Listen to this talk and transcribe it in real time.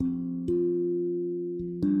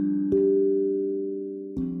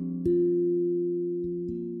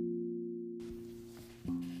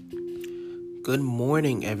Good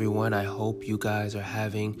morning, everyone. I hope you guys are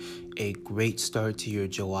having a great start to your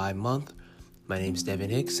July month. My name is Devin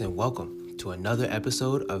Hicks, and welcome to another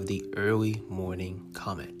episode of the Early Morning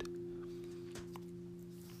Comment.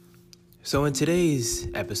 So in today's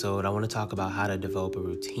episode, I want to talk about how to develop a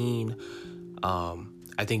routine.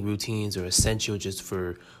 I think routines are essential just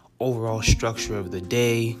for overall structure of the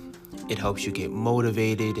day. It helps you get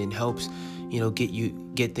motivated and helps,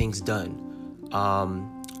 get things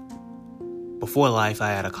done. Before life, I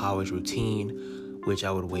had a college routine, which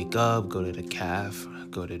I would wake up, go to the caf,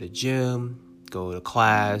 go to the gym, go to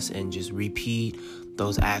class, and just repeat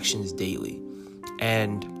those actions daily.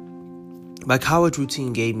 And my college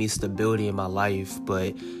routine gave me stability in my life,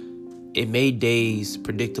 but it made days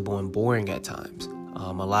predictable and boring at times.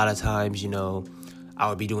 A lot of times, I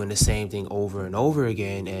would be doing the same thing over and over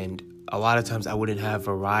again, and a lot of times I wouldn't have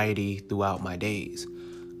variety throughout my days.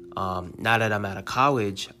 Now that I'm out of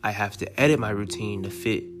college, I have to edit my routine to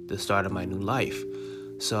fit the start of my new life.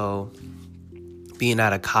 So being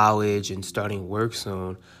out of college and starting work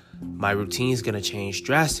soon, my routine is going to change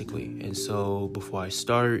drastically. And so before I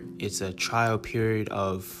start, it's a trial period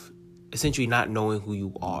of essentially not knowing who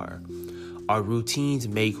you are. Our routines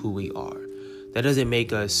make who we are. That doesn't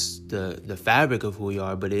make us the fabric of who we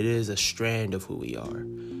are, but it is a strand of who we are.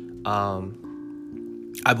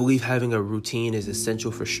 I believe having a routine is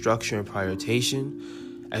essential for structure and prioritization.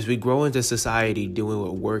 As we grow into society dealing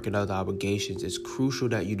with work and other obligations, it's crucial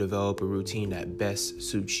that you develop a routine that best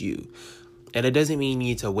suits you. And it doesn't mean you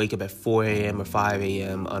need to wake up at 4 a.m. or 5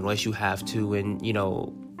 a.m. unless you have to and,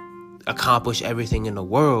 accomplish everything in the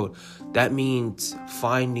world. That means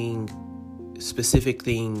finding specific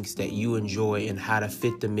things that you enjoy and how to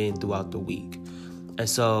fit them in throughout the week. And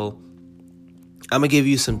so I'm going to give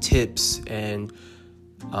you some tips and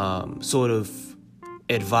sort of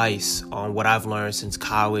advice on what I've learned since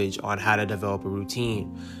college on how to develop a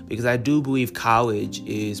routine, because I do believe college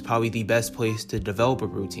is probably the best place to develop a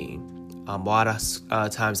routine. A lot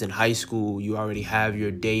of times in high school, you already have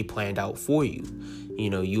your day planned out for you.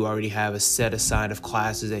 You already have a set aside of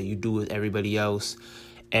classes that you do with everybody else,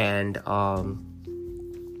 and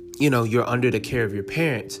you're under the care of your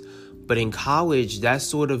parents. But in college, that's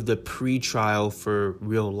sort of the pre-trial for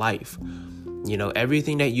real life.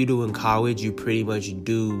 Everything that you do in college, you pretty much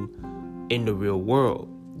do in the real world.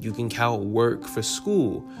 You can count work for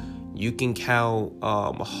school. You can count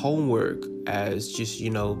homework as just,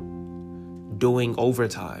 doing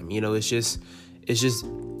overtime. It's just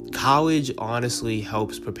college honestly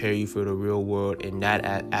helps prepare you for the real world in that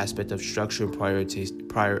aspect of structure and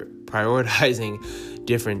prioritizing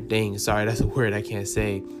different things. Sorry, that's a word I can't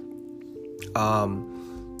say.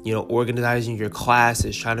 Organizing your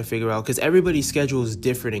classes, trying to figure out, because everybody's schedule is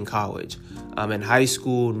different in college. In high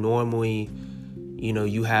school, normally,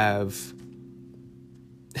 you have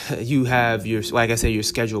your, like I said, your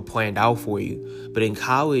schedule planned out for you. But in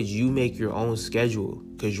college, you make your own schedule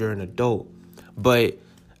because you're an adult. But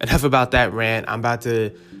enough about that rant. I'm about to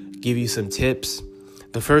give you some tips.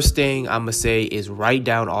 The first thing I'm going to say is write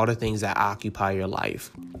down all the things that occupy your life.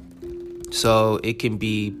 So it can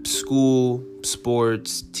be school,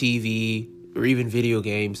 sports, TV, or even video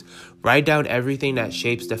games. Write down everything that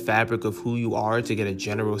shapes the fabric of who you are to get a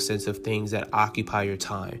general sense of things that occupy your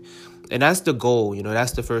time. And that's the goal.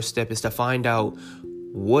 That's the first step, is to find out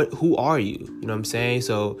who are you? You know what I'm saying?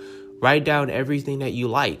 So write down everything that you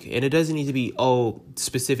like. And it doesn't need to be,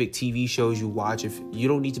 specific TV shows you watch. If you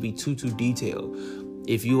don't need to be too detailed.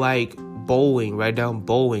 If you like bowling, write down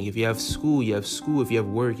bowling. If you have school, you have school. If you have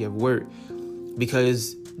work, you have work.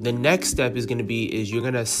 Because the next step is you're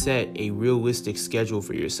going to set a realistic schedule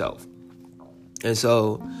for yourself. And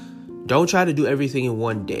so don't try to do everything in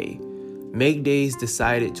one day. Make days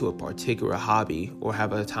decided to a particular hobby or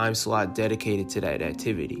have a time slot dedicated to that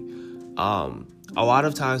activity. A lot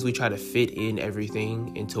of times we try to fit in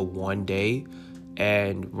everything into one day,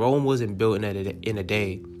 and Rome wasn't built in a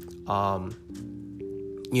day.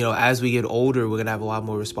 As we get older, we're going to have a lot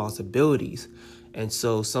more responsibilities. And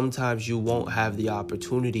so sometimes you won't have the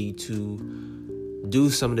opportunity to do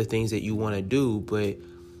some of the things that you want to do, but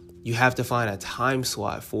you have to find a time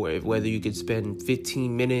slot for it, whether you could spend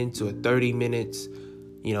 15 minutes or 30 minutes.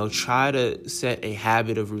 Try to set a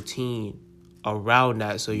habit of routine around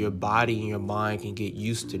that so your body and your mind can get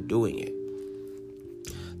used to doing it.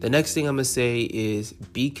 The next thing I'm going to say is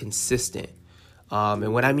be consistent.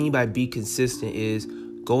 And what I mean by be consistent is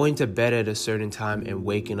going to bed at a certain time and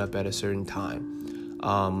waking up at a certain time.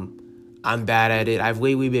 I'm bad at it. I've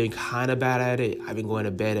lately been kind of bad at it. I've been going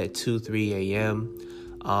to bed at 2, 3 a.m.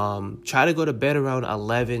 Try to go to bed around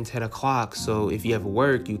 11, 10 o'clock. So if you have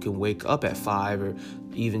work, you can wake up at 5 or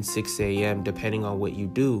even 6 a.m. depending on what you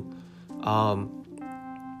do.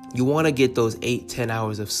 You want to get those 8, 10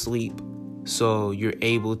 hours of sleep so you're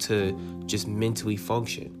able to just mentally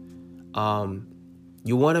function.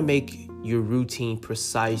 You want to make your routine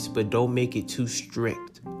precise, but don't make it too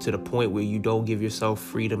strict to the point where you don't give yourself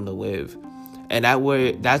freedom to live. And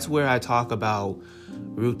that's where I talk about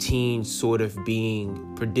routine sort of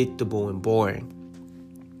being predictable and boring.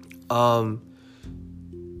 Sometimes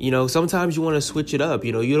you want to switch it up.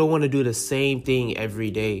 You don't want to do the same thing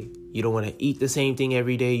every day. You don't want to eat the same thing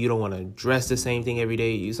every day. You don't want to dress the same thing every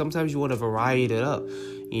day. Sometimes you want to vary it up,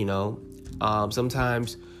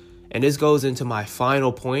 sometimes, and this goes into my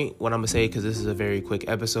final point, what I'm going to say, because this is a very quick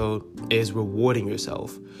episode, is rewarding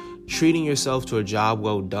yourself. Treating yourself to a job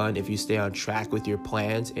well done if you stay on track with your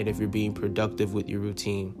plans and if you're being productive with your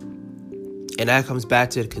routine. And that comes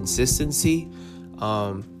back to consistency.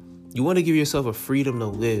 You want to give yourself a freedom to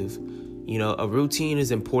live. A routine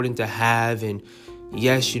is important to have, and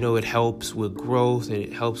yes, it helps with growth and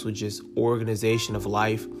it helps with just organization of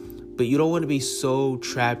life, but you don't want to be so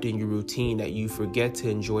trapped in your routine that you forget to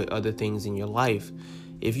enjoy other things in your life.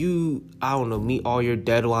 If you, meet all your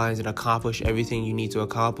deadlines and accomplish everything you need to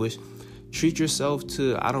accomplish, treat yourself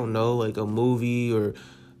to, like a movie or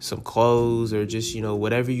some clothes or just,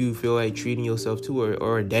 whatever you feel like treating yourself to,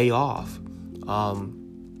 or a day off.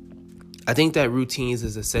 I think that routines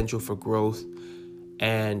is essential for growth.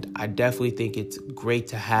 And I definitely think it's great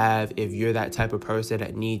to have if you're that type of person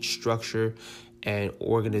that needs structure and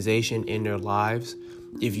organization in their lives.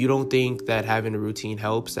 If you don't think that having a routine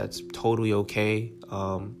helps, that's totally okay.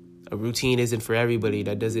 A routine isn't for everybody.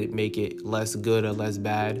 That doesn't make it less good or less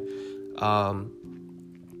bad.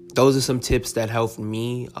 Those are some tips that helped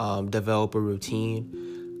me develop a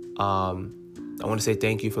routine. I want to say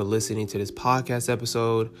thank you for listening to this podcast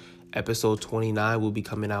episode. Episode 29 will be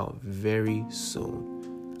coming out very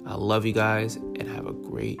soon. I love you guys and have a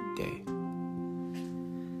great day.